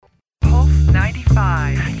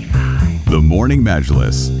The Morning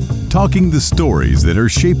Majlis, talking the stories that are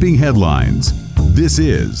shaping headlines. This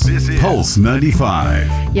is Pulse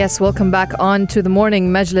 95. Yes, welcome back on to the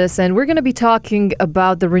Morning Majlis, and we're going to be talking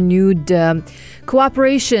about the renewed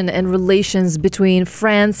cooperation and relations between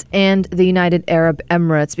France and the United Arab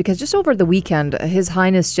Emirates, because just over the weekend, His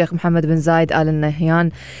Highness Sheikh Mohammed bin Zayed Al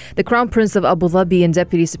Nahyan, the Crown Prince of Abu Dhabi and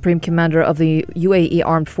Deputy Supreme Commander of the UAE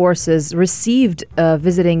Armed Forces, received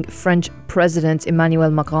visiting French President Emmanuel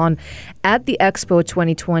Macron at the Expo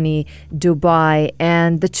 2020 Dubai,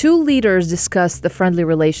 and the two leaders discussed the friendly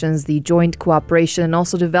relations, the joint cooperation, and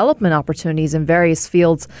also development opportunities in various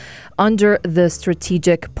fields under the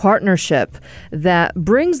strategic partnership that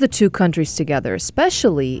brings the two countries together,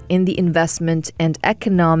 especially in the investment and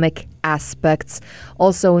economic aspects,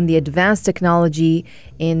 also in the advanced technology,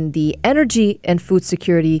 in the energy and food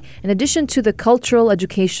security, in addition to the cultural,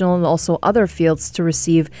 educational, and also other fields to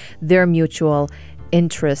receive their mutual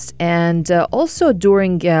interest. And also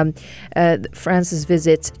during France's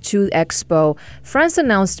visit to Expo, France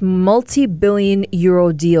announced multi-billion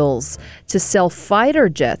euro deals to sell fighter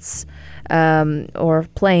jets or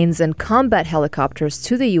planes and combat helicopters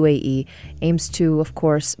to the UAE, aims to, of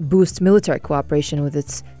course, boost military cooperation with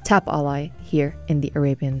its top ally here in the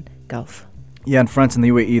Arabian Gulf. Yeah, and France and the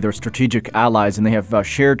UAE, they're strategic allies, and they have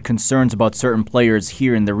shared concerns about certain players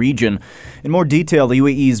here in the region. In more detail, the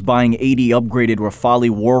UAE is buying 80 upgraded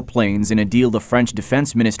Rafale warplanes in a deal the French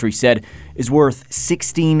Defense Ministry said is worth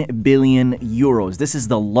 16 billion euros. This is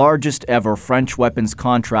the largest ever French weapons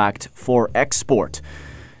contract for export.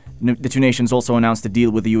 The two nations also announced a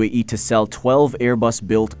deal with the UAE to sell 12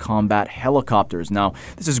 Airbus-built combat helicopters. Now,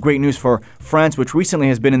 this is great news for France, which recently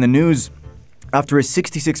has been in the news after a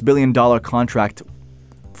 $66 billion contract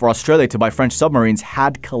for Australia to buy French submarines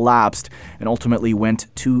had collapsed and ultimately went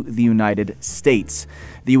to the United States.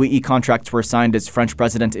 The UAE contracts were signed as French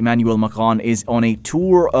President Emmanuel Macron is on a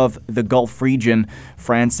tour of the Gulf region.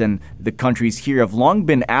 France and the countries here have long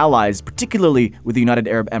been allies, particularly with the United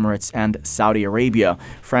Arab Emirates and Saudi Arabia.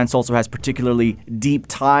 France also has particularly deep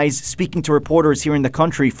ties. Speaking to reporters here in the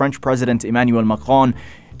country, French President Emmanuel Macron,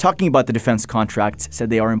 talking about the defense contracts, said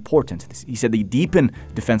they are important. He said they deepen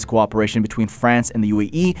defense cooperation between France and the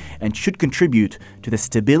UAE and should contribute to the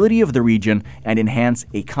stability of the region and enhance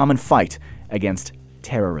a common fight against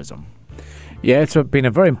terrorism. Yeah, it's been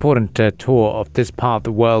a very important tour of this part of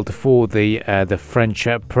the world for the French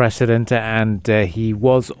president, and he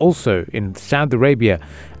was also in Saudi Arabia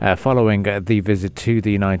following the visit to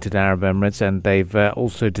the United Arab Emirates, and they've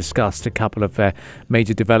also discussed a couple of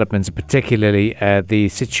major developments, particularly the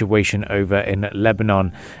situation over in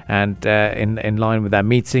Lebanon. And in line with that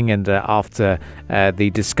meeting and after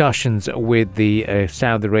the discussions with the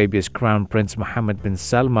Saudi Arabia's Crown Prince Mohammed bin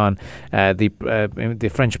Salman,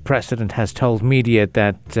 the French president has told media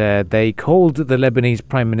that they called the Lebanese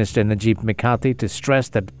Prime Minister Najib Mikati to stress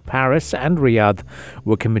that Paris and Riyadh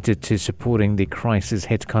were committed to supporting the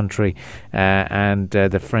crisis-hit country, and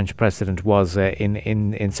the French president was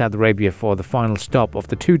in Saudi Arabia for the final stop of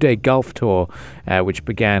the two-day Gulf tour, which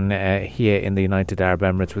began here in the United Arab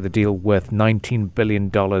Emirates with a deal worth $19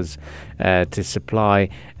 billion to supply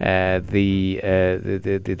the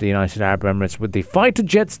United Arab Emirates with the fighter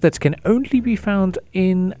jets that can only be found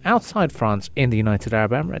outside France, in the United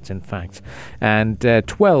Arab Emirates, in fact, and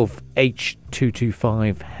 12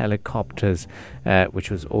 H-225 helicopters, which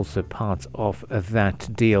was also part of that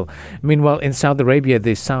deal. Meanwhile, in Saudi Arabia,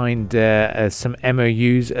 they signed some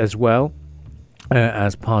MOUs as well.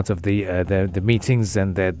 As part of the meetings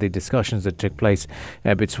and the discussions that took place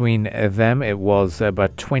between them. It was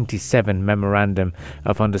about 27 memorandum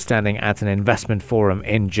of understanding at an investment forum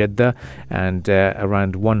in Jeddah, and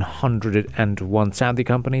around 101 Saudi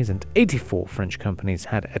companies and 84 French companies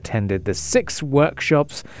had attended the 6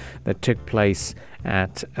 workshops that took place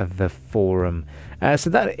at the forum.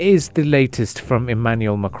 So that is the latest from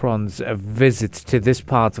Emmanuel Macron's visit to this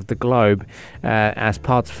part of the globe as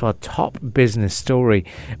part of our top business story.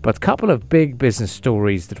 But a couple of big business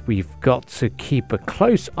stories that we've got to keep a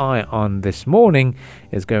close eye on this morning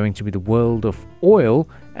is going to be the world of oil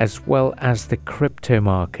as well as the crypto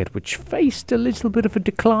market, which faced a little bit of a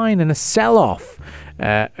decline and a sell-off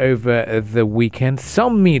over the weekend.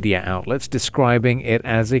 Some media outlets describing it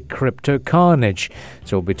as a crypto carnage.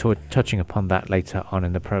 So we'll be touching upon that later on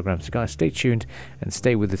in the program. So guys, stay tuned and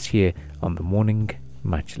stay with us here on the Morning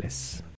Majlis.